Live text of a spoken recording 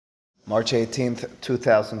March 18th,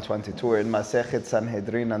 2022. We're in Masechet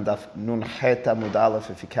Sanhedrin and Daf Nun Het Amud Aleph.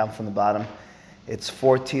 If you count from the bottom, it's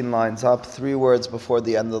 14 lines up, 3 words before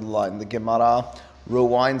the end of the line. The Gemara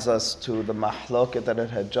rewinds us to the mahloket that it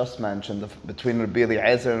had just mentioned between Rabbi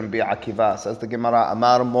Eliezer and Rabbi Akiva. Says the Gemara,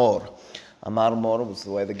 Amar Mor. Amar Mor was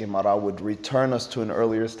the way the Gemara would return us to an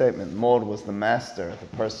earlier statement. Mor was the master,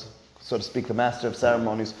 the person, so to speak, the master of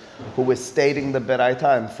ceremonies, who was stating the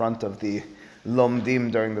Beraita in front of the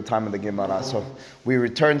Lomdim during the time of the Gemara. So we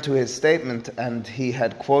return to his statement, and he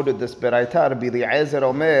had quoted this Beraita, Rabbi Eliezer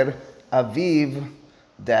Omer, Aviv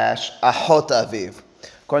dash Ahot Aviv.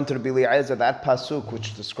 According to Rabbi Eliezer, that pasuk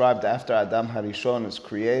which described after Adam Harishon is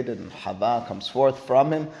created and Hava comes forth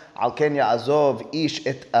from him, Al ken ya'azov ish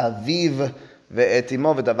et aviv ve'et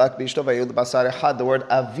imo v'davak b'ishto v'yud basar echad. The word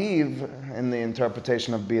aviv, in the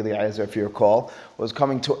interpretation of Rabbi Eliezer, if you recall, was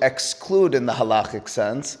coming to exclude in the halachic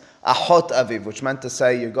sense Ahot Aviv, which meant to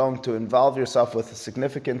say you're going to involve yourself with a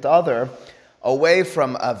significant other away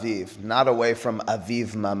from Aviv, not away from Aviv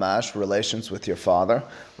Mamash, relations with your father,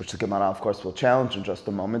 which the Gemara, of course, will challenge in just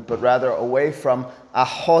a moment, but rather away from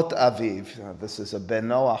Ahot Aviv. This is a Ben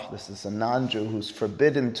Noach, this is a non-Jew who's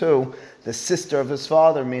forbidden to the sister of his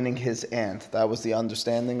father, meaning his aunt. That was the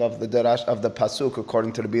understanding of the Derash, of the Pasuk,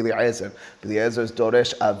 according to Rabbi Eliezer. Rabbi Eliezer's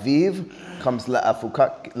Doresh Aviv comes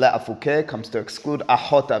le'afuke, comes to exclude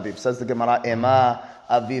Ahot Aviv. Says the Gemara, Ema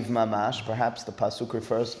Aviv Mamash, perhaps the pasuk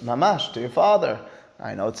refers Mamash to your father.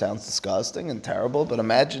 I know it sounds disgusting and terrible, but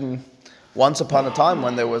imagine once upon a time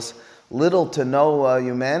when there was little to no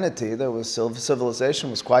humanity, there was civilization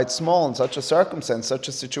was quite small. In such a circumstance, such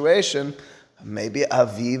a situation, maybe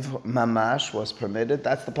Aviv Mamash was permitted.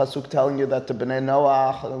 That's the pasuk telling you that to Bnei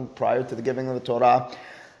Noach, prior to the giving of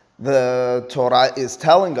the Torah is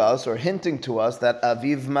telling us or hinting to us that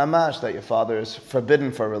Aviv Mamash, that your father is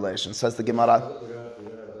forbidden for relations. Says the Gemara.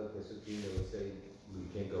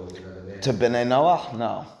 To Bnei Noach?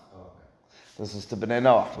 No. This is to Bnei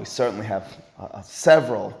Noach. We certainly have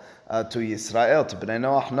several to Yisrael. To Bnei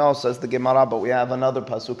Noach, no, says the Gemara, but we have another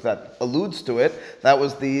pasuk that alludes to it. That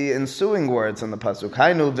was the ensuing words in the pasuk.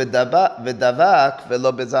 Hainu v'davak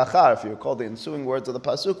v'lo bezachar. If you recall, the ensuing words of the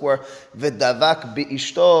pasuk were v'davak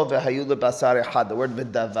bi'ishto v'hayu lebasar echad. The word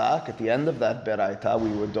v'davak, at the end of that beraita,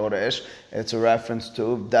 we were doresh. It's a reference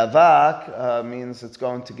to davak, means it's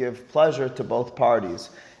going to give pleasure to both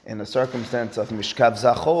parties. In a circumstance of Mishkav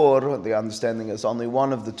Zachor, the understanding is only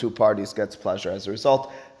one of the two parties gets pleasure. As a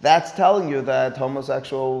result, that's telling you that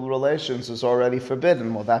homosexual relations is already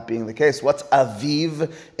forbidden. Well, that being the case, what's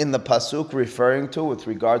Aviv in the Pasuk referring to with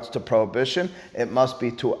regards to prohibition? It must be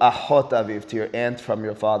to Ahot Aviv, to your aunt from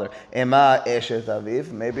your father. Ema Eshet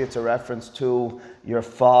Aviv, maybe it's a reference to your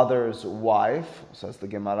father's wife, says the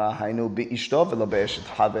Gemara, Hainu bi'ishto v'lo be'eshet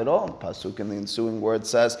havero. Pasuk in the ensuing word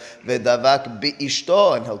says, V'davak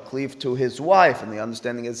bi'ishto, and he'll cleave to his wife, and the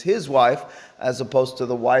understanding is his wife, as opposed to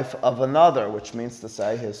the wife of another, which means to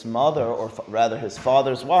say his mother, or rather his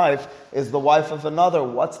father's wife, is the wife of another.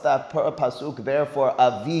 What's that pasuk? Therefore,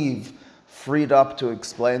 Aviv, freed up to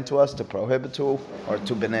explain to us, to prohibit to, or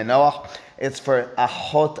to Bnei Noach. It's for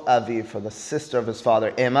Ahot Aviv, for the sister of his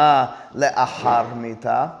father. Ema le'achar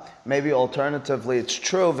mita. Maybe alternatively, it's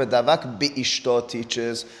true, V'davak bi'ishto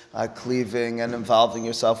teaches cleaving and involving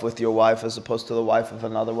yourself with your wife as opposed to the wife of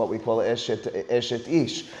another, what we call eshet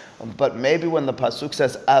ish. But maybe when the pasuk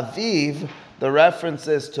says Aviv, the reference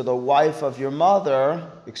is to the wife of your mother,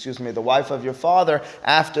 the wife of your father,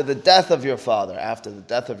 after the death of your father. After the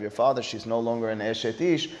death of your father, she's no longer an eshet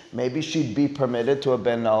ish. Maybe she'd be permitted to a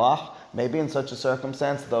ben Noach. Maybe in such a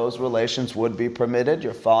circumstance, those relations would be permitted.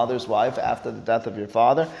 Your father's wife after the death of your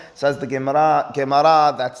father. Says the Gemara,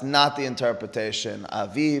 that's not the interpretation.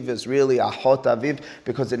 Aviv is really Ahot Aviv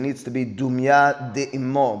because it needs to be Dumya de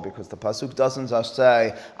Imo, because the pasuk doesn't just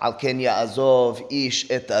say Al ken ya'azov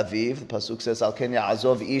ish et Aviv. The pasuk says Al ken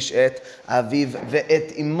ya'azov ish et Aviv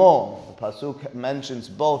ve'et Imo. The pasuk mentions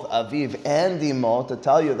both Aviv and Imo to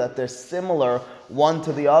tell you that they're similar one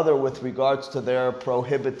to the other with regards to their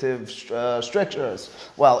prohibitive strictures.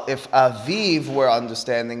 Well, if Aviv, we're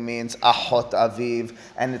understanding, means Ahot Aviv,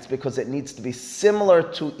 and it's because it needs to be similar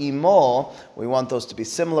to Imo, we want those to be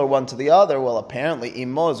similar one to the other, well, apparently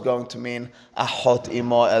Imo is going to mean Ahot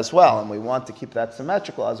Imo as well, and we want to keep that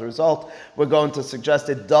symmetrical. As a result, we're going to suggest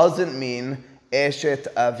it doesn't mean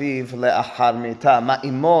Eshet Aviv le'achar mita. Ma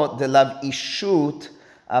Imo de lav ishut,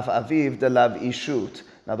 af Aviv de lav ishut.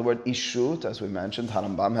 Now the word Ishut, as we mentioned,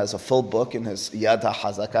 Harambam has a full book in his Yad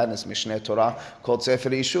HaHazakah, in his Mishneh Torah, called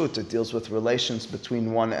Sefer Ishut. It deals with relations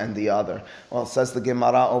between one and the other. Well, it says the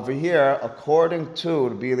Gemara over here, according to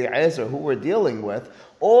Rabbi Eliezer, who we're dealing with,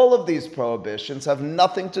 All of these prohibitions have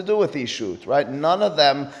nothing to do with Ishut, right? None of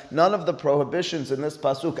the prohibitions in this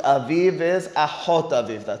pasuk. Aviv is Achot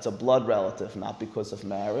Aviv. That's a blood relative, not because of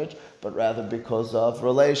marriage, but rather because of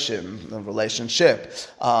relationship.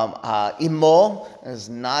 Imo is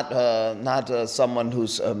not someone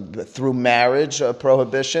who's through marriage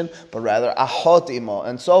prohibition, but rather Achot Imo,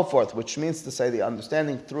 and so forth, which means to say the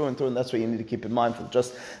understanding through and through, and that's what you need to keep in mind for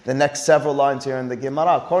just the next several lines here in the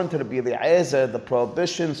Gemara. According to the Eliezer, the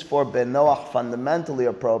prohibitions for Ben Noach fundamentally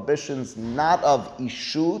are prohibitions not of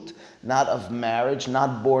Ishut, not of marriage,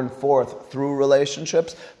 not born forth through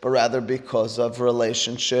relationships, but rather because of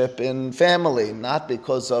relationship in family, not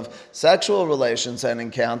because of sexual relations and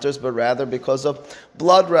encounters, but rather because of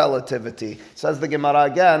blood relativity. Says the Gemara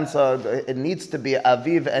again, so it needs to be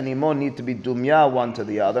Aviv and Imo need to be Dumya one to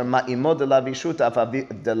the other. Ma Imo de la Vishut, af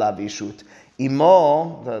Aviv de la Vishut.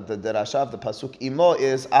 Imo, the derasha of the pasuk, Imo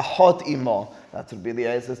is Achot Imo. That's Rabbi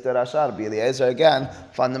Eliezer's derasha. Rabbi Eliezer again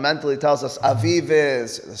fundamentally tells us Aviv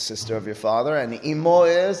is the sister of your father, and Imo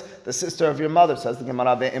is the sister of your mother. Says the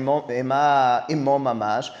Gemara, Imo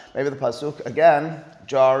mamash. Maybe the pasuk again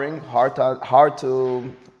jarring, hard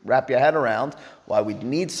to wrap your head around why we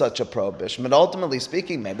need such a prohibition. But ultimately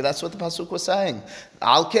speaking, maybe that's what the pasuk was saying.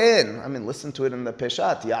 Al-Ken, listen to it in the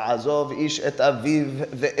Peshat. Ya'azov ish et aviv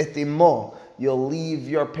ve'et imo. You'll leave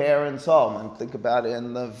your parents' home. And think about it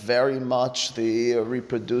in the very much the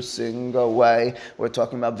reproducing way. We're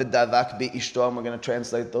talking about v'davak bi'ishto, and we're going to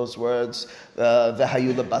translate those words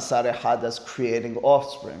v'hayu lebasar echad as creating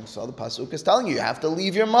offspring. So the pasuk is telling you have to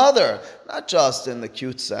leave your mother. Not just in the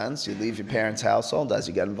cute sense, you leave your parents' household as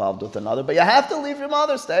you get involved with another, but you have to leave your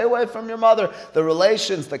mother. Stay away from your mother. The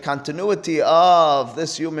relations, the continuity of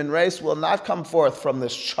this human race will not come forth from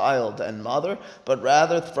this child and mother, but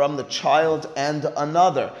rather from the child and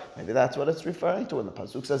another. Maybe that's what it's referring to when the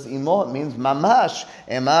pasuk says imo. It means mamash.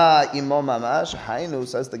 Ema imo mamash. Hainu,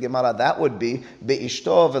 says the Gemara, that would be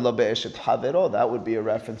beishto velo be'eshet havero. That would be a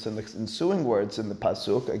reference in the ensuing words in the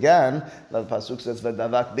pasuk. Again, the pasuk says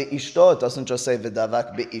v'davak beishto. It doesn't just say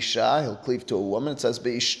v'davak beisha. He'll cleave to a woman. It says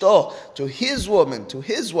beishto, to his woman, to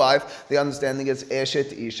his wife. The understanding is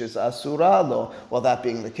eshet ish is asura lo. Well, that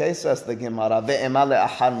being the case, says the Gemara, ve'ema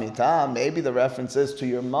le'achar mita. Maybe the reference is to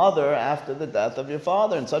your mother after the death of your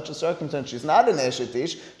father. In such a circumstance, she's not an eshet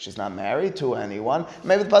ish. She's not married to anyone.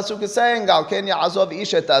 Maybe the pasuk is saying, Al ken ya'azov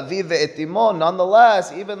ish et aviv ve'et imo.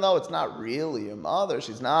 Nonetheless, even though it's not really your mother,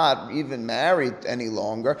 she's not even married any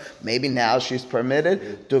longer. Maybe now she's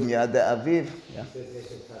permitted. Dumya de aviv. Yeah. And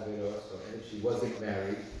if she wasn't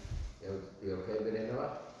married, it would be okay with it?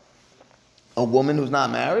 A woman who's not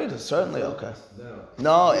married? Certainly okay.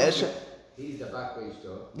 No, eshet. He's the back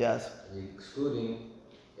ishto. Yes. And you're excluding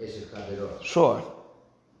eshet chaverot. Sure.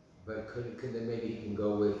 But could then maybe he can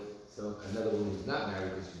go with another woman who's not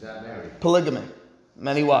married because she's not married? Polygamy.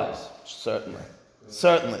 Many wives. Certainly.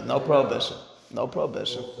 Certainly. No prohibition. No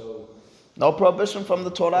prohibition. No prohibition from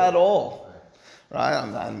the Torah at all. Right?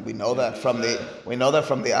 And we know that from the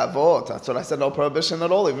Avot. That's what I said, no prohibition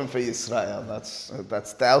at all, even for Yisrael.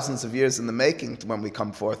 That's thousands of years in the making when we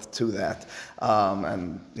come forth to that.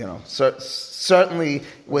 And certainly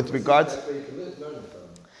with regards.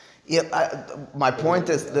 Yeah, my point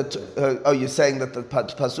is that you're saying that the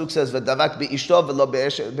pasuk says v'davak bi'ishto v'lo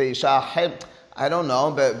be'isha. I don't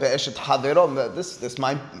know, be'eshet havero. This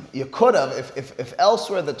might, you could have, if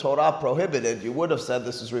elsewhere the Torah prohibited, you would have said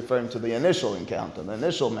this is referring to the initial encounter, the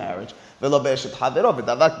initial marriage. V'lo be'eshet havero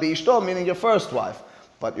v'davak bi'ishto, meaning your first wife.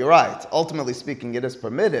 But you're right. Ultimately speaking, it is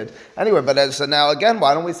permitted. Anyway, but so now again,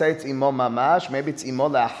 why don't we say it's imo mamash? Maybe it's imo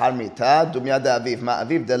la'achar mita, dumya de aviv,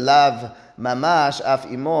 ma'aviv de lav mamash, af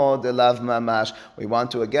imo de lav mamash. We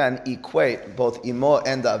want to again equate both imo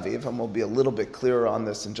and aviv, and we'll be a little bit clearer on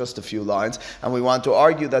this in just a few lines. And we want to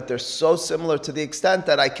argue that they're so similar to the extent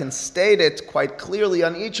that I can state it quite clearly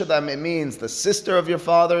on each of them. It means the sister of your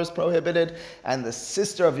father is prohibited, and the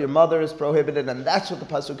sister of your mother is prohibited, and that's what the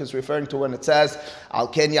pasuk is referring to when it says, Al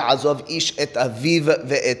ken ya'azov ish et aviv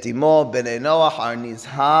ve'et imo b'nei Noach ar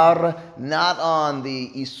nizhar, not on the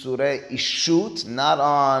isurei ishut, not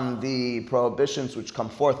on the prohibitions which come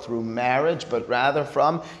forth through marriage, but rather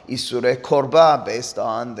from isurei korba, based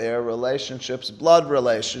on their relationships, blood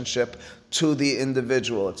relationship to the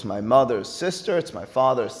individual. It's my mother's sister, it's my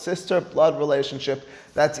father's sister, blood relationship.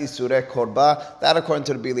 That's isurei korba. That, according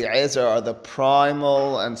to the Eliezer, are the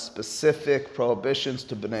primal and specific prohibitions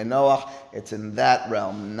to Bnei Noach. It's in that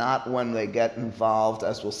realm, not when they get involved,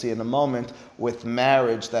 as we'll see in a moment, with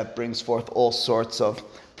marriage that brings forth all sorts of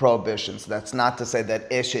prohibitions. That's not to say that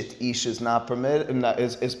eshet ish is not permitted.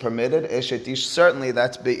 Is permitted. Eshet ish certainly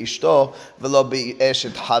that's beishto velo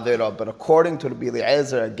beeshet havera. But according to Rabbi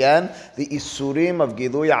Eliezer, again, the isurim of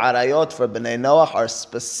gilui arayot for bnei Noach are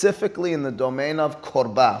specifically in the domain of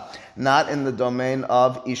korba, not in the domain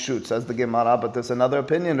of ishut. Says the Gemara, but there's another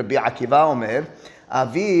opinion. Rabbi Akiva Omer,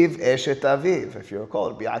 Aviv eshet aviv. If you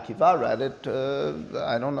recall, Rabbi Akiva read it,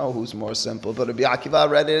 I don't know who's more simple, but Rabbi Akiva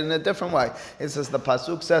read it in a different way. It says, the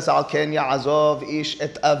Pasuk says, Al ken ya'azov ish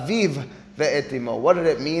et aviv ve'et imo. What did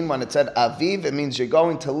it mean when it said aviv? It means you're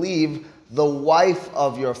going to leave the wife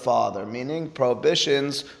of your father, meaning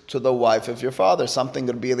prohibitions to the wife of your father. Something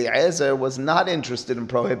Rabbi Eliezer was not interested in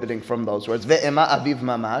prohibiting from those words. Ve'ema aviv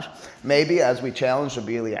mamash. Maybe as we challenge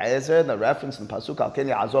Rabbi Eliezer, the reference in Pasuk Al ken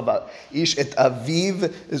ya'azov ish et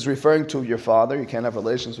aviv is referring to your father. You can't have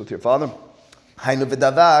relations with your father. Hainu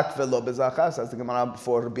v'davak v'lo bezachas, as the Gemara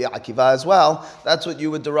before Rabbi Akiva as well. That's what you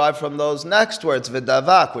would derive from those next words,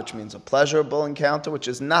 v'davak, which means a pleasurable encounter, which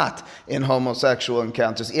is not in homosexual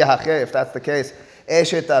encounters. If that's the case,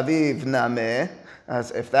 eshet aviv nameh. As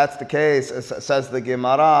if that's the case, says the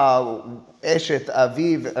Gemara, eshet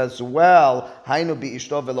aviv as well. Hainu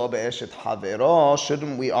bi'ishto v'lo be'eshet havero.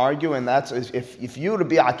 Shouldn't we argue? And that's if you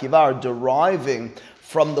Rabbi Akiva are deriving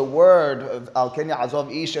from the word Al ken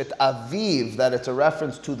ya'azov ish et aviv, that it's a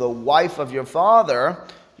reference to the wife of your father.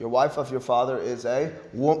 Your wife of your father is a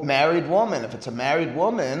married woman. If it's a married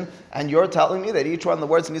woman, and you're telling me that each one of the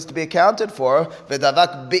words needs to be accounted for,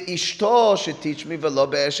 v'davak be'ishto should teach me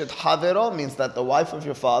v'lo be'eshet havero, means that the wife of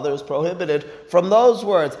your father is prohibited from those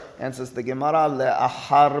words. And says the Gemara,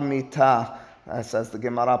 le'achar mita, says the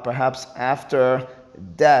Gemara, perhaps after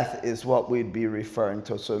death is what we'd be referring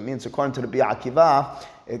to. So it means, according to the Rabbi Akiva,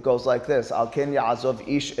 it goes like this: Al ken ya'azov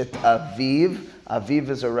ish et aviv. Aviv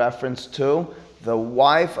is a reference to the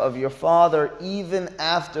wife of your father. Even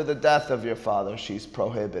after the death of your father, she's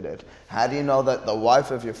prohibited. How do you know that the wife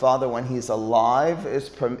of your father, when he's alive, is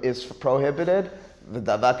prohibited?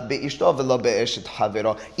 V'davak be'ishto v'lo be'eshet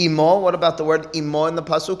havero. Imo, what about the word imo in the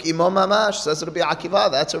pasuk? Imo mamash, says Rabbi Akiva.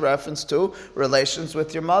 That's a reference to relations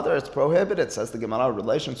with your mother. It's prohibited, says the Gemara,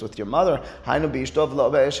 relations with your mother. Hainu be'ishto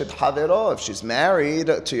v'lo be'eshet havero. If she's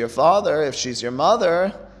married to your father, if she's your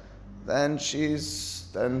mother, then she's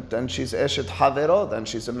eshet havero, then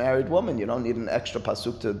she's a married woman. You don't need an extra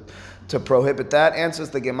pasuk to prohibit that. Answers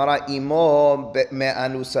the Gemara, imo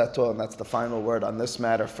me'anusato, and that's the final word on this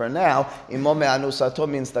matter for now. Imo me'anusato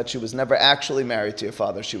means that she was never actually married to your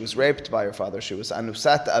father. She was raped by your father. She was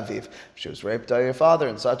anusat aviv. She was raped by your father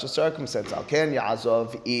in such a circumstance. Al ken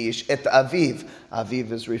ya'azov ish et aviv.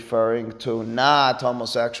 Aviv is referring to not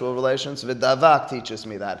homosexual relations. V'davak teaches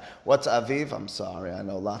me that. What's aviv? I'm sorry, I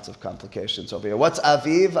know lots of complications over here. What's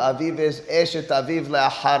aviv? Aviv is eshet aviv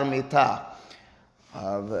le'achar mita.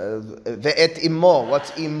 Ve'et imo.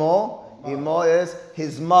 What's imo? Imo is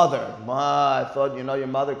his mother. I thought you know your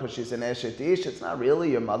mother because she's an eshet ish. It's not really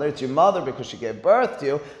your mother. It's your mother because she gave birth to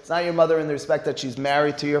you. It's not your mother in the respect that she's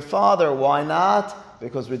married to your father. Why not?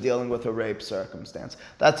 Because we're dealing with a rape circumstance.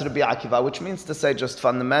 That's Rabbi Akiva, which means to say just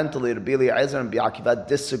fundamentally, Rabbi Eliezer and Rabbi Akiva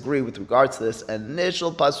disagree with regards to this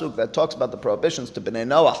initial pasuk that talks about the prohibitions to Bnei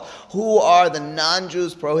Noach. Who are the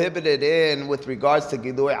non-Jews prohibited in with regards to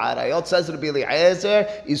Gilui Arayot? Says Rabbi Eliezer,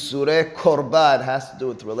 Isure Korban. It has to do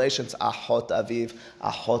with relations, Ahot Aviv,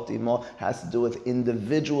 Ahot Imo, has to do with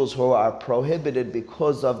individuals who are prohibited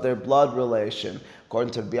because of their blood relation.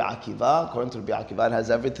 According to Rabbi Akiva, it has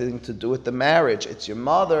everything to do with the marriage. It's your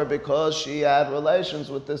mother because she had relations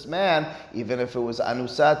with this man, even if it was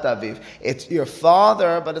Anusat Aviv. It's your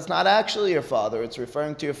father, but it's not actually your father. It's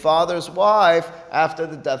referring to your father's wife after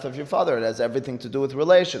the death of your father. It has everything to do with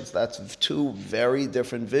relations. That's two very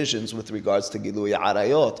different visions with regards to Gilui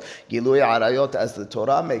Arayot. Gilui Arayot, as the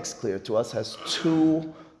Torah makes clear to us, has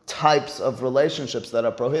two types of relationships that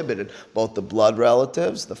are prohibited. Both the blood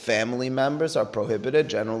relatives, the family members are prohibited,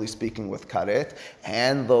 generally speaking with karet,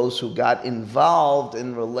 and those who got involved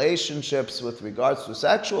in relationships with regards to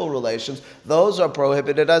sexual relations, those are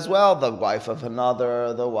prohibited as well. The wife of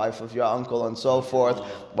another, the wife of your uncle, and so forth.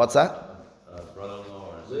 What's that? Brother-in-law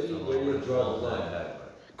or Where do sister-in-law. you draw the line?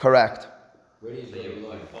 Correct. Where do you So draw the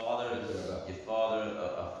line?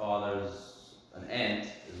 a father's, an aunt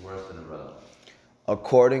is worse than a brother.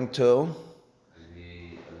 According to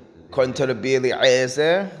Rabbi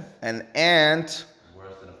Eliezer, an aunt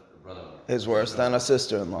is worse than a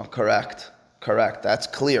sister-in-law. Correct. That's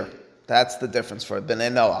clear. That's the difference for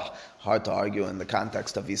Bnei Noach. Hard to argue in the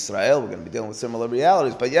context of Israel. We're going to be dealing with similar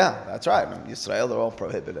realities. But yeah, that's right. In Israel, they're all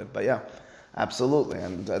prohibited. But yeah, absolutely.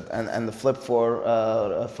 And the flip for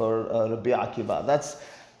Rabbi Akiva.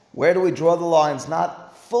 Where do we draw the lines?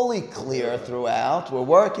 Not fully clear throughout. We're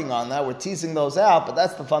working on that. We're teasing those out, but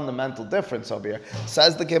that's the fundamental difference over here.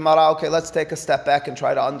 Says the Gemara, okay, let's take a step back and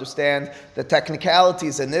try to understand the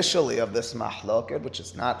technicalities initially of this mahloket, which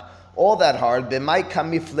is not all that hard. B'mai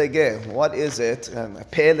kamiflege. What is it?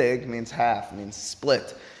 Peleg means half, means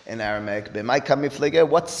split in Aramaic. B'mai kamiflege.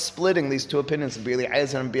 What's splitting these two opinions of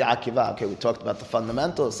Eliezer and Akiva? Okay, we talked about the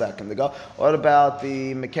fundamentals a second ago. What about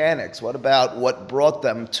the mechanics? What about what brought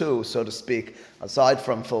them to, so to speak, aside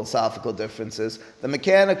from philosophical differences, the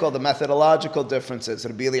mechanical, the methodological differences?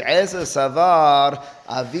 Rabbi Eliezer savar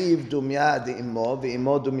aviv dumya de imo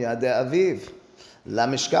ve'imo dumya de aviv. La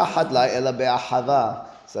mishkachat la ela be'ahava.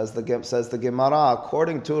 Says the Gemara,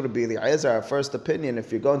 according to Rabbi Eliezer, our first opinion,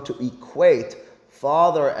 if you're going to equate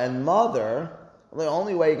father and mother, the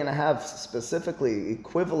only way you're going to have specifically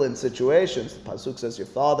equivalent situations, the Pasuk says your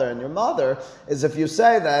father and your mother, is if you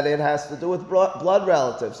say that it has to do with blood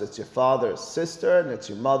relatives. It's your father's sister and it's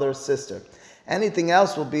your mother's sister. Anything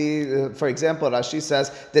else will be, for example, Rashi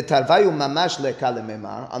says, "Detarvayu mamash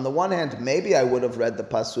lekalememar." On the one hand, maybe I would have read the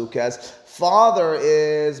pasuk as father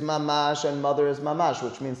is mamash and mother is mamash,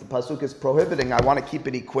 which means the pasuk is prohibiting. I want to keep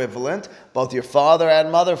it equivalent, both your father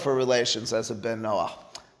and mother for relations as a ben Noach.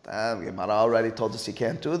 Gemara already told us you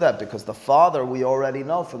can't do that because the father we already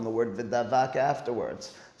know from the word vidavak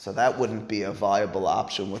afterwards. So that wouldn't be a viable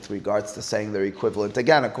option with regards to saying they're equivalent.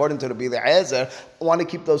 Again, according to Rabbi Eliezer, I want to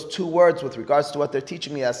keep those two words with regards to what they're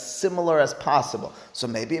teaching me as similar as possible. So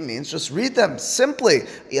maybe it means just read them simply.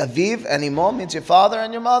 Aviv and Imo means your father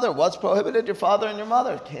and your mother. What's prohibited? Your father and your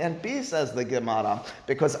mother. Can't be, says the Gemara.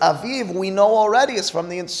 Because Aviv, we know already, is from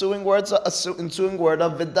the ensuing word of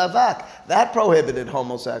Vidavak. That prohibited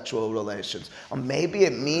homosexual relations. Or maybe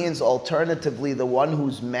it means alternatively the one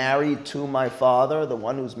who's married to my father, the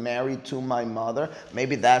one who's married to my mother.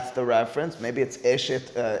 Maybe that's the reference. Maybe it's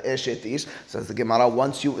Eshet Ish. Says the Gemara,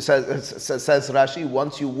 says Rashi,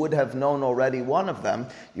 once you would have known already one of them,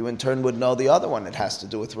 you in turn would know the other one. It has to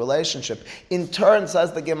do with relationship. In turn,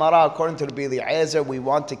 says the Gemara, according to Rabbi Eliezer, we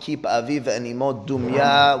want to keep Aviv and Imo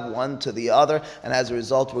Dumya one to the other, and as a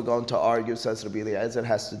result, we're going to argue, says Rabbi Eliezer, it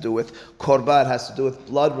has to do with korban, it has to do with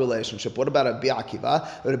blood relationship. What about Rabbi Akiva?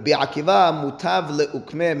 Rabbi Akiva, mutav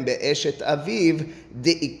leukmem be'eshet Aviv,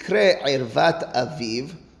 deikre irvat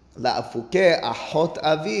Aviv, la'afuke ahot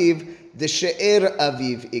Aviv, de'she'er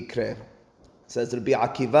Aviv ikre. Says Rabbi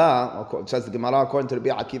Akiva, says the Gemara, according to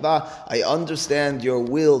Rabbi Akiva, I understand your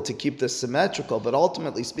will to keep this symmetrical, but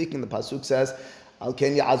ultimately speaking, the Pasuk says, Al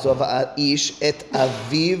ken ya'azov ish et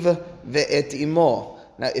aviv ve'et imo.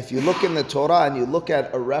 Now, if you look in the Torah and you look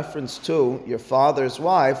at a reference to your father's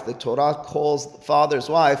wife, the Torah calls the father's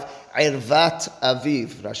wife Irvat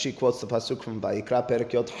Aviv. Rashi quotes the Pasuk from Vayikra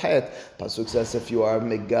Perek Yod Het. Pasuk says, if you are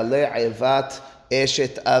Megale Irvat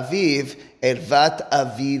Eshet Aviv, Irvat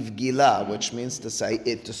Aviv Gila, which means to say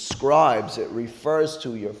it describes, it refers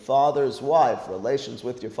to your father's wife, relations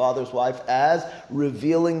with your father's wife, as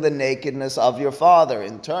revealing the nakedness of your father.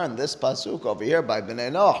 In turn, this pasuk over here by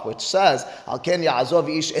Bnei Noach, which says, Al ken ya'azov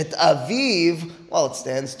ish et Aviv, well, it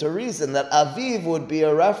stands to reason that Aviv would be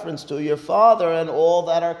a reference to your father and all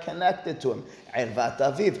that are connected to him. Irvat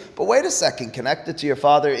Aviv. But wait a second, connected to your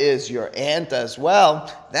father is your aunt as well.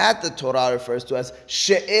 That the Torah refers to as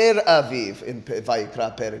She'er Aviv in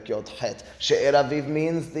Vayikra Perek Yod Het. She'er Aviv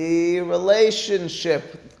means the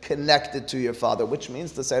relationship connected to your father, which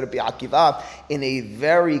means to say Rabbi Akiva, in a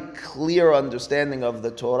very clear understanding of the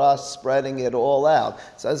Torah, spreading it all out.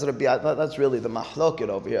 Says Rabbi, that's really the mahloket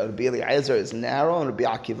over here. Rabbi Eliezer is narrow and Rabbi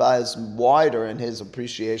Akiva is wider in his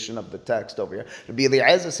appreciation of the text over here. Rabbi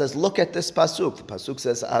Eliezer says, look at this pasuk. The pasuk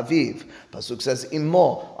says Aviv. Pasuk says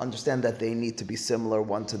Imo. Understand that they need to be similar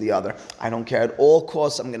one to the other. I don't care at all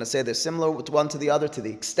costs. I'm going to say they're similar one to the other to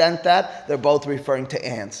the extent that they're both referring to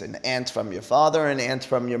aunts. An aunt from your father and an aunt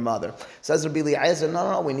from your mother. Says Rabbi Eliezer,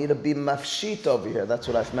 no, we need to be mafshit over here. That's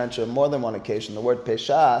what I've mentioned on more than one occasion. The word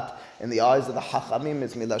peshat, in the eyes of the Chachamim,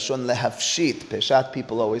 is milashon lehafshit. Peshat,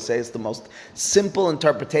 people always say, is the most simple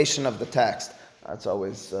interpretation of the text. That's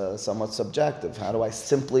always somewhat subjective. How do I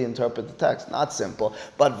simply interpret the text? Not simple.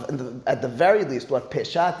 But at the very least, what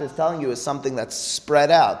Peshat is telling you is something that's spread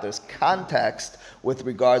out. There's context with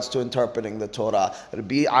regards to interpreting the Torah.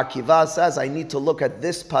 Rabbi Akiva says, I need to look at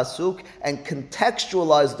this pasuk and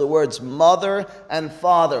contextualize the words mother and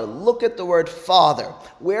father. Look at the word father.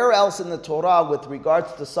 Where else in the Torah, with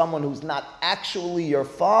regards to someone who's not actually your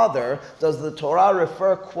father, does the Torah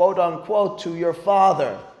refer, quote unquote, to your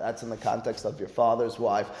father? That's in the context of your father's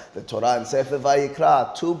wife. The Torah in Sefer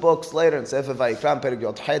Vayikra, 2 books later in Sefer Vayikra, Perek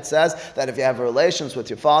Yod Het says that if you have relations with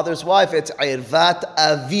your father's wife, it's Irvat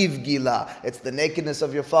Aviv Gila. It's the nakedness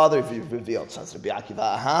of your father if you've revealed. Says Rabbi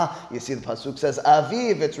Akiva, You see the pasuk says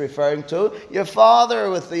aviv, it's referring to your father,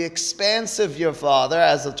 with the expanse of your father,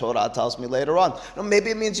 as the Torah tells me later on. No, maybe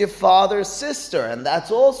it means your father's sister, and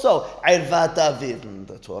that's also irvat aviv. And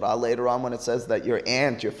the Torah later on, when it says that your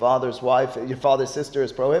aunt, your father's wife, your father's sister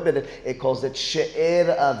is prohibited, it calls it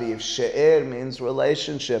she'er aviv. She'er means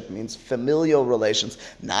relationship, means familial relations,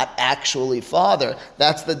 not actually father.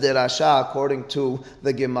 That's the dirasha according to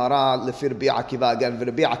the Gemara, Lefi Rabbi Akiva. Again,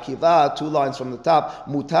 Rabbi Akiva, 2 lines from the top,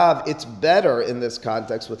 mutav, it's better in this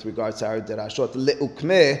context with regards to our dirashot,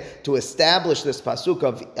 le'ukmeh, to establish this pasuk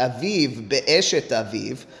of aviv, be'eshet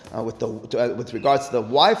aviv, with regards to the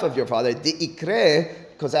wife of your father, de'ikre,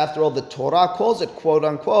 because after all, the Torah calls it, quote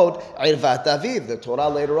unquote, irvat aviv. The Torah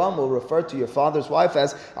later on will refer to your father's wife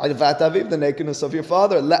as irvat aviv, the nakedness of your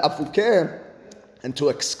father, le'afukeh. And to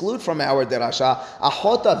exclude from our derasha,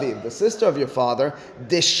 ahot aviv, the sister of your father,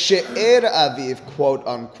 de she'er aviv, quote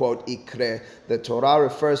unquote, ikre. The Torah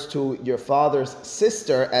refers to your father's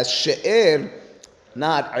sister as she'er,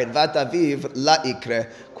 not irvat aviv, la ikre,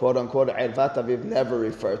 quote unquote, irvat aviv, never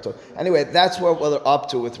referred to. Anyway, that's what we're up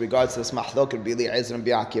to with regards to this mahlok and Bili Ezra and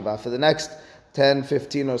Bi'akiva. For the next 10,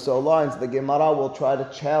 15 or so lines, the Gemara will try to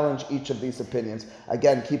challenge each of these opinions.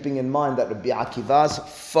 Again, keeping in mind that Rabbi Akiva's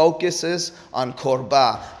focuses on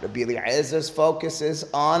korba, Rabbi Eliezer's focuses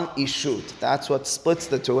on ishut. That's what splits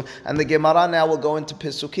the two. And the Gemara now will go into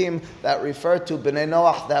Pesukim that refer to Bnei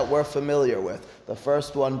Noach that we're familiar with. The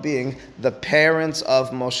first one being the parents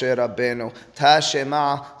of Moshe Rabbeinu.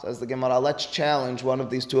 Tashema, says the Gemara, let's challenge one of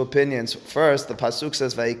these two opinions. First, the Pasuk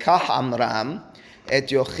says, Vayikach Amram et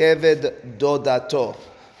Yocheved Dodato.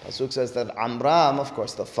 Pasuk says that Amram, of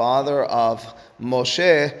course, the father of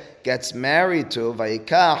Moshe, gets married to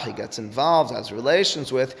Vayikach. He gets involved, has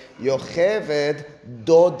relations with Yocheved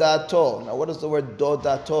Dodato. Now, what does the word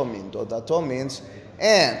Dodato mean? Dodato means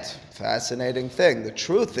aunt. Fascinating thing. The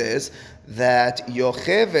truth is that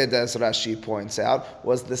Yocheved, as Rashi points out,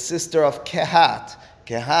 was the sister of Kehat.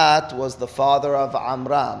 Kehat was the father of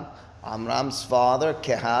Amram. Amram's father,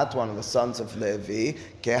 Kehat, one of the sons of Levi.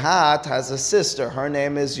 Kehat has a sister. Her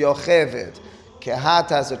name is Yocheved. Kehat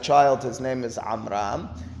has a child. His name is Amram.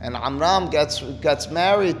 And Amram gets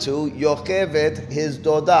married to Yocheved, his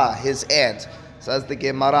Doda, his aunt. Says the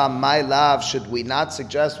Gemara, my love, should we not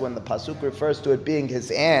suggest when the Pasuk refers to it being his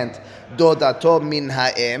aunt, Dodato min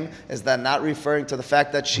ha'em, is that not referring to the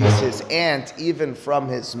fact that she's his aunt even from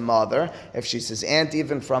his mother? If she's his aunt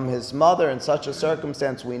even from his mother, in such a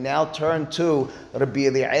circumstance, we now turn to Rabbi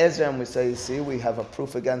Eliezer and we say, you see, we have a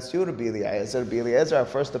proof against you, Rabbi Eliezer. Rabbi Eliezer, our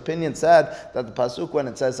first opinion said that the Pasuk, when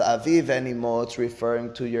it says Aviv anymore, it's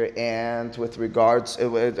referring to your aunt with regards,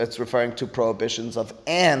 it's referring to prohibitions of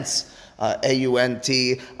aunts.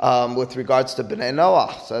 A-U-N-T, with regards to Bnei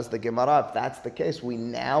Noach. Says the Gemara, if that's the case, we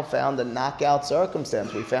now found a knockout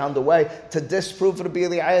circumstance. We found a way to disprove Rabbi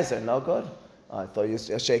Eliezer. No good? I thought you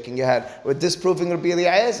were shaking your head. We're disproving Rabbi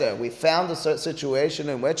Eliezer. We found a situation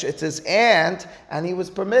in which it's his aunt, and he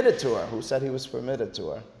was permitted to her. Who said he was permitted to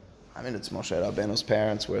her? I mean, it's Moshe Rabbeinu's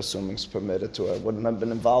parents. We're assuming it's permitted to her. Wouldn't have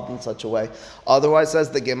been involved in such a way. Otherwise, says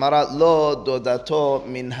the Gemara, lo dodato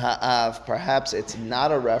min ha'av. Perhaps it's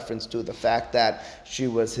not a reference to the fact that she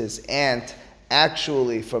was his aunt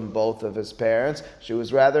actually from both of his parents. She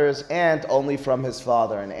was rather his aunt only from his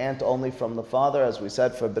father. An aunt only from the father, as we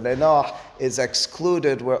said, for Bnei Noach, is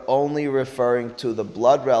excluded. We're only referring to the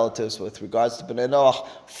blood relatives with regards to Bnei Noach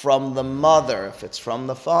from the mother. If it's from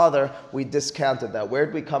the father, we discounted that. Where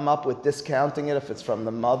did we come up with discounting it if it's from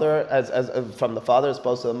the mother, as from the father as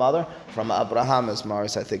opposed to the mother? From Abraham, as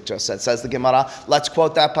Morris, I think, just said. Says the Gemara, let's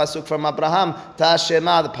quote that pasuk from Abraham.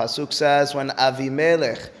 Tashema, the pasuk says, when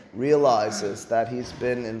Avimelech realizes that he's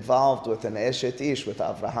been involved with an Eshet Ish, with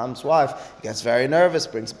Abraham's wife, he gets very nervous,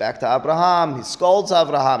 brings back to Abraham, he scolds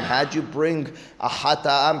Abraham, how'd you bring a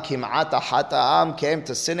Hata'am, Kim'at a Hata'am, came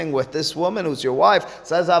to sinning with this woman who's your wife?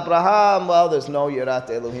 Says Abraham, well, there's no Yirat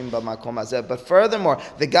Elohim b'makom hazeh. But furthermore,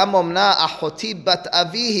 V'gam omna ahoti bat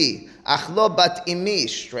avihi, achlo bat imi.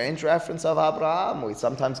 Strange reference of Abraham. We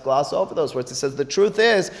sometimes gloss over those words. It says, the truth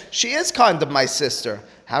is, she is kind of my sister.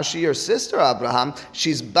 How's she your sister, Abraham?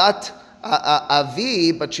 She's bat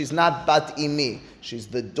avi, but she's not bat imi. She's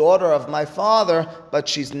the daughter of my father, but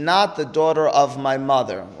she's not the daughter of my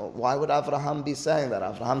mother. Well, why would Abraham be saying that?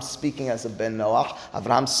 Abraham's speaking as a ben Noach.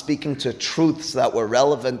 Abraham's speaking to truths that were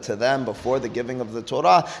relevant to them before the giving of the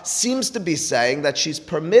Torah. Seems to be saying that she's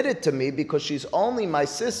permitted to me because she's only my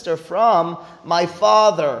sister from my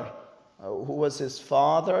father. Who was his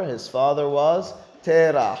father? His father was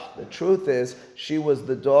Terach. The truth is, she was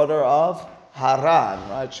the daughter of Haran,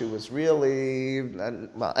 right? She was really,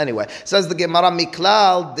 well, anyway. Says the Gemara,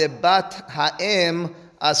 Miklal debat ha'im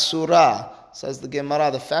asura. Says the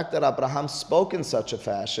Gemara, the fact that Abraham spoke in such a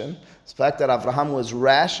fashion, the fact that Abraham was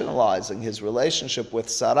rationalizing his relationship with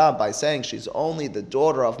Sarah by saying she's only the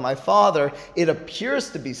daughter of my father, it appears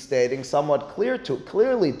to be stating somewhat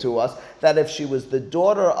clearly to us that if she was the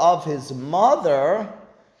daughter of his mother,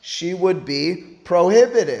 she would be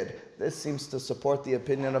prohibited. This seems to support the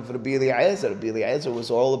opinion of Rabbi Eliezer. Rabbi Eliezer was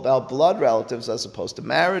all about blood relatives as opposed to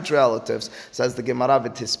marriage relatives. Says the Gemara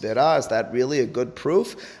v'tisbera, is that really a good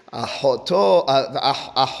proof? Ahoto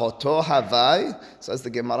havai, says the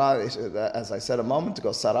Gemara, as I said a moment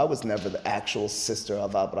ago, Sarah was never the actual sister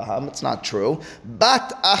of Abraham. It's not true.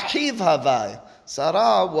 Bat achiv havai,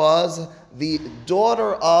 Sarah was the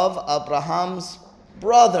daughter of Abraham's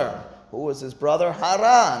brother. Who was his brother?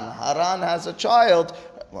 Haran. Haran has a child.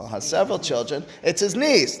 Well, has several children. It's his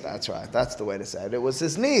niece. That's right. That's the way to say it. It was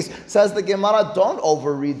his niece. Says the Gemara, don't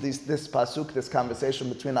overread this pasuk, this conversation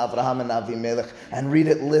between Abraham and Avimelech, and read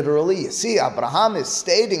it literally. You see, Abraham is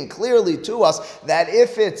stating clearly to us that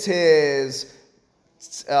if it's his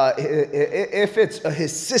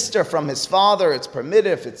sister from his father, it's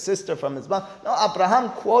permitted. If it's sister from his mother, no, Abraham,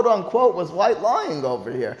 quote unquote, was white lying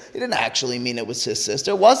over here. He didn't actually mean it was his sister.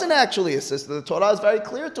 It wasn't actually his sister. The Torah is very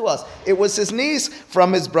clear to us. It was his niece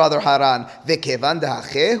from his brother Haran. That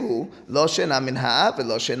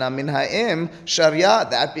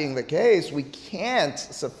being the case, we can't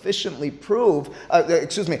sufficiently prove.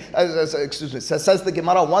 Says the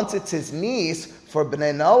Gemara, once it's his niece. For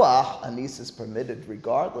Bnei Noach, a niece is permitted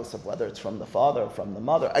regardless of whether it's from the father or from the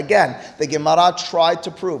mother. Again, the Gemara tried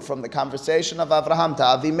to prove from the conversation of Avraham to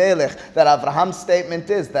Avimelech that Avraham's statement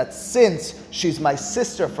is that since she's my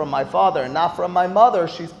sister from my father and not from my mother,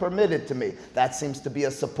 she's permitted to me. That seems to be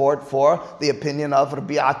a support for the opinion of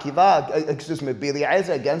Rabbi Akiva, Rabbi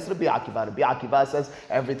Eliezer against Rabbi Akiva. Rabbi Akiva says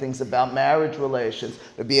everything's about marriage relations.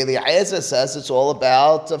 Rabbi Eliezer says it's all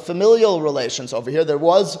about familial relations. Over here, there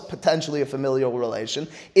was potentially a familial relation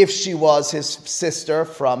if she was his sister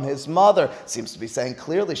from his mother. Seems to be saying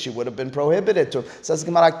clearly she would have been prohibited to. Says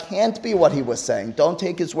Gemara, can't be what he was saying. Don't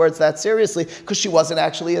take his words that seriously because she wasn't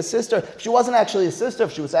actually his sister. If she wasn't actually his sister,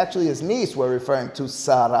 if she was actually his niece, we're referring to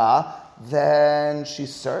Sarah, then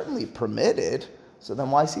she's certainly permitted. So then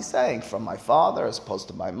why is he saying from my father as opposed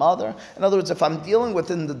to my mother? In other words, if I'm dealing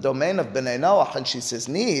within the domain of Bnei Noach and she's his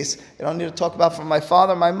niece, you don't need to talk about from my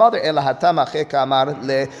father, my mother. Maybe there's a difference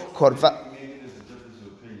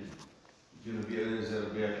of opinion. You're going to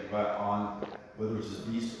be on whether it's his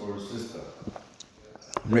niece or his sister.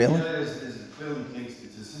 Really? Clearly thinks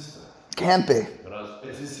it's his sister. Can't be.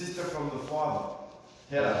 It's his sister from the father.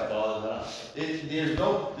 There's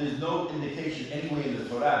no indication anywhere in the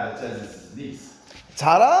Torah that says it's his niece. It's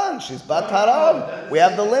Haran. She's Bat Haran. We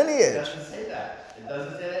have the lineage. It doesn't say that. It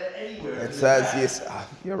doesn't say that anywhere. It says, yes.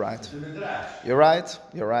 You're right. You're right.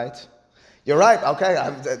 You're right. Okay.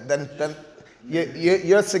 Then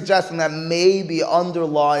you're suggesting that maybe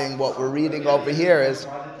underlying what we're reading over here is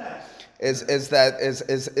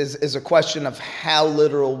a question of how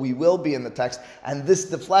literal we will be in the text, and this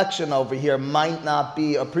deflection over here might not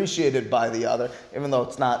be appreciated by the other, even though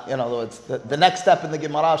it's not. It's the next step in the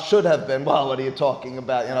Gemara should have been. Well, what are you talking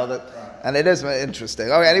about? And it is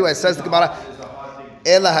interesting. Okay. Anyway, says the Gemara.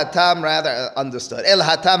 El hatam, rather understood. El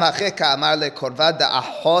hatam hacheka amar le korva da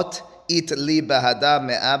ahot. It li bahada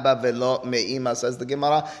me'aba velo me'ima, says the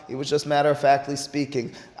Gemara. He was just matter-of-factly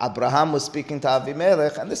speaking. Abraham was speaking to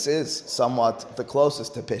Avimelech, and this is somewhat the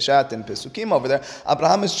closest to Peshat and Pesukim over there.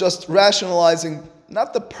 Abraham is just rationalizing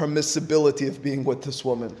not the permissibility of being with this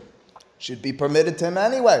woman. She'd be permitted to him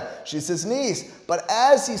anyway. She's his niece. But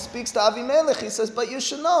as he speaks to Avimelech, he says, but you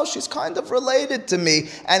should know, she's kind of related to me.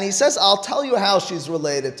 And he says, I'll tell you how she's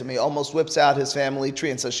related to me. Almost whips out his family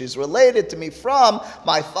tree and says, she's related to me from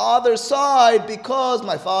my father's side because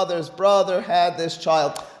my father's brother had this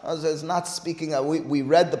child. Is not speaking. We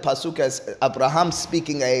read the pasuk as Abraham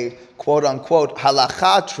speaking a quote unquote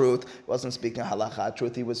halakha truth. He wasn't speaking a halakha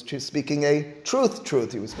truth. He was speaking a truth.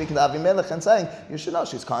 He was speaking to Avimelech and saying, "You should know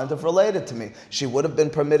she's kind of related to me. She would have been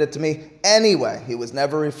permitted to me anyway." He was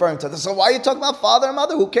never referring to this. So why are you talking about father and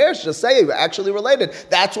mother? Who cares? Just say you're actually related.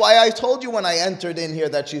 That's why I told you when I entered in here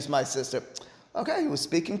that she's my sister. Okay, he was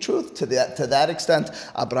speaking truth to that extent.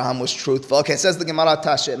 Abraham was truthful. Okay, says the Gemara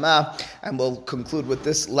Tashema, and we'll conclude with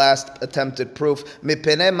this last attempted proof.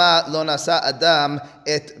 Mipene ma lo nasa Adam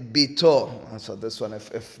et bito. So this one,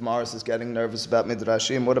 if Morris is getting nervous about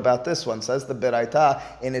midrashim, what about this one? Says the Beraita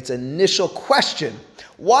in its initial question.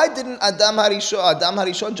 Why didn't Adam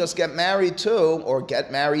Harishon just get married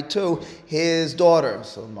to his daughter?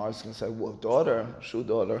 So Morris can say, well, daughter, Shu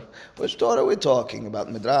daughter. Which daughter are we talking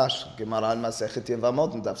about? Midrash, Gemara al Masechet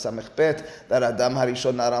Yevamot, and Daf Samech Bet, that Adam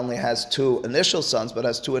Harishon not only has two initial sons, but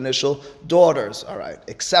has two initial daughters. All right,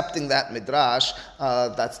 accepting that Midrash,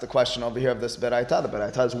 that's the question over here of this Beraita. The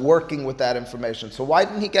Beraita is working with that information. So why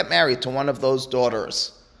didn't he get married to one of those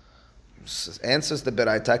daughters? Answers the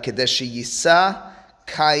Beraita, Kedeshi Yisa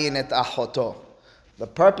Kayin et Achoto. The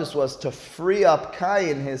purpose was to free up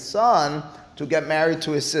Kayin, his son, to get married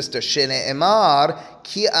to his sister. Shene Emar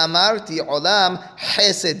Ki Amarti Olam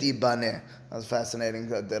Chesed Yibane. That's fascinating.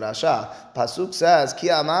 The Rasha Pasuk says, Ki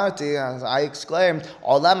Amarti, I exclaimed,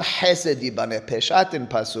 Olam Chesed Yibane. Peshat in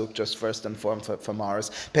Pasuk, just first and foremost from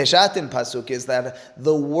ours. Peshat in Pasuk is that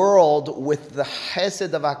the world with the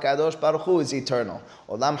Chesed of HaKadosh Baruch Hu is eternal.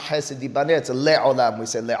 Olam Chesed Yibane, it's a le'olam. We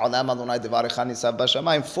say le'olam Adonai Devarecha Nisav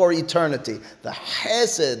B'Shamayim, for eternity. The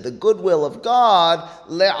Chesed, the goodwill of God,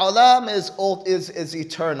 le'olam is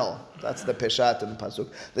eternal. That's the Peshat in the Pasuk.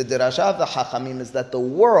 The Dirasha of the Chachamim is that the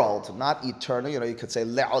world, not eternal, you could say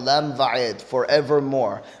le'olam va'ed,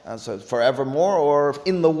 forevermore. So forevermore, or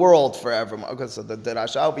in the world forevermore. Okay, so the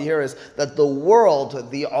Dirasha over here is that the world,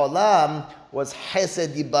 the olam, was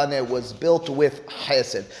Chesed Yibane, was built with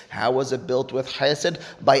Chesed. How was it built with Chesed?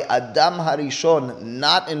 By Adam Harishon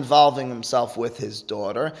not involving himself with his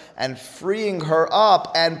daughter and freeing her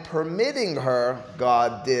up and permitting her,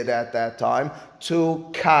 God did at that time, to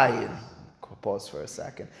Kayin. Pause for a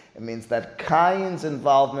second. It means that Kain's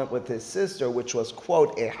involvement with his sister, which was,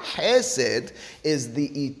 quote, a chesed, is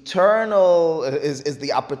the eternal, is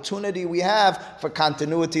the opportunity we have for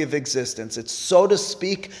continuity of existence. It's, so to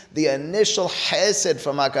speak, the initial chesed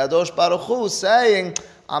from HaKadosh Baruch Hu saying,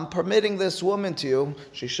 I'm permitting this woman to you.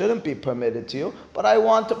 She shouldn't be permitted to you, but I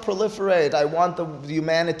want to proliferate. I want the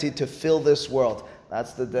humanity to fill this world.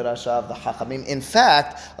 That's the Dirasha of the Chachamim. In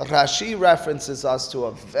fact, Rashi references us to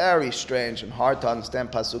a very strange and hard to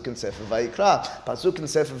understand Pasuk in Sefer Vayikra. Pasuk in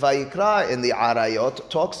Sefer Vayikra in the Arayot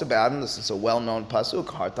talks about, and this is a well-known Pasuk,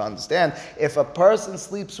 hard to understand, if a person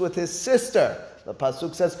sleeps with his sister, the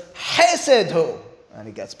Pasuk says, Chesed hu, and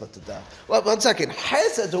he gets put to death. Well, one second.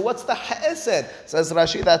 Chesed, what's the chesed? Says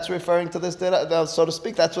Rashi, that's referring to this, so to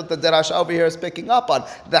speak, that's what the Derash over here is picking up on.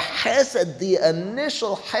 The chesed, the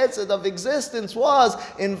initial chesed of existence was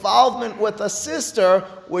involvement with a sister,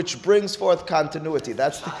 which brings forth continuity.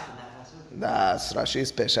 That's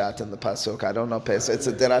Rashi's peshat in the Pasuk. I don't know peshat. It's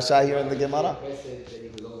a Derasha here in the Gemara.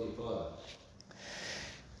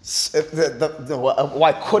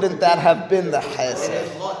 Why couldn't that have been the chesed?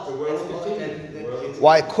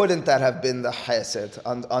 Why couldn't that have been the chesed?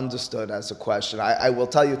 Understood as a question. I will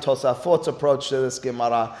tell you, Tosafot's approach to this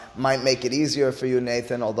Gemara might make it easier for you,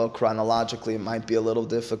 Nathan, although chronologically it might be a little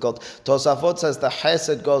difficult. Tosafot says the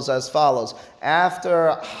chesed goes as follows.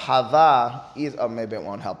 After Hava eats, or maybe it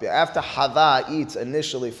won't help you. After Hava eats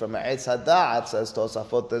initially from Eitz Hada'at, says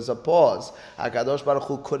Tosafot, there's a pause. HaKadosh Baruch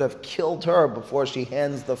Hu could have killed her before she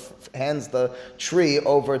hands the tree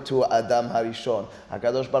over to Adam Harishon.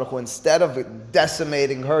 HaKadosh Baruch Hu, instead of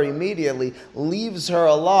decimating her immediately, leaves her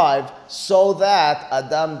alive so that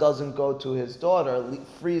Adam doesn't go to his daughter,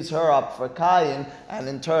 frees her up for Kayin, and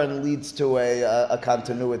in turn leads to a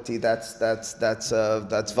continuity that's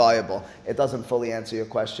viable. It doesn't fully answer your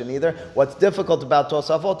question either. What's difficult about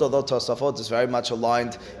Tosafot, although Tosafot is very much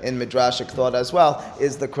aligned in Midrashic thought as well,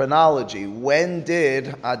 is the chronology. When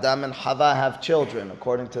did Adam and Hava have children?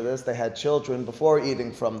 According to this, they had children before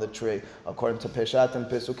eating from the tree. According to Peshat and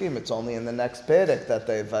Pesukim, it's only in the next Perek that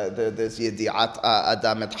there's Yedi'at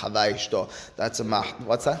Adam et Hava Ishto. That's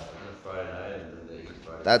what's that?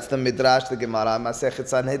 That's the Midrash, the Gemara, Masechet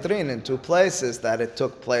Sanhedrin, in two places that it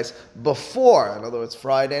took place before. In other words,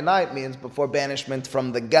 Friday night means before banishment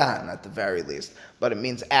from the Gan, at the very least. But it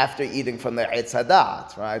means after eating from the Eitz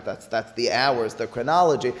Hadat, right? That's the hours, the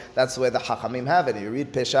chronology. That's the way the Chachamim have it. You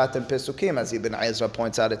read Peshat and Pesukim, as Ibn Ezra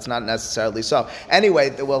points out, it's not necessarily so.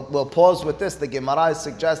 Anyway, we'll pause with this. The Gemara is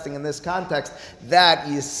suggesting in this context that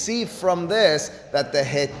you see from this that the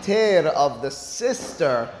heter of the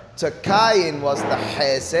sister to Cain was the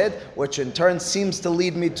chesed, which in turn seems to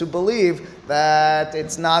lead me to believe that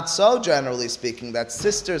it's not so, generally speaking, that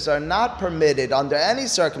sisters are not permitted under any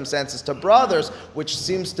circumstances to brothers, which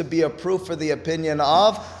seems to be a proof for the opinion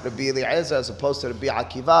of Rabbi Eliezer as opposed to Rabbi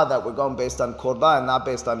Akiva, that we're going based on korban, not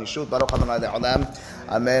based on yishut. Baruch Adonai Le'olam.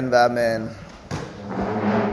 Amen v'amen.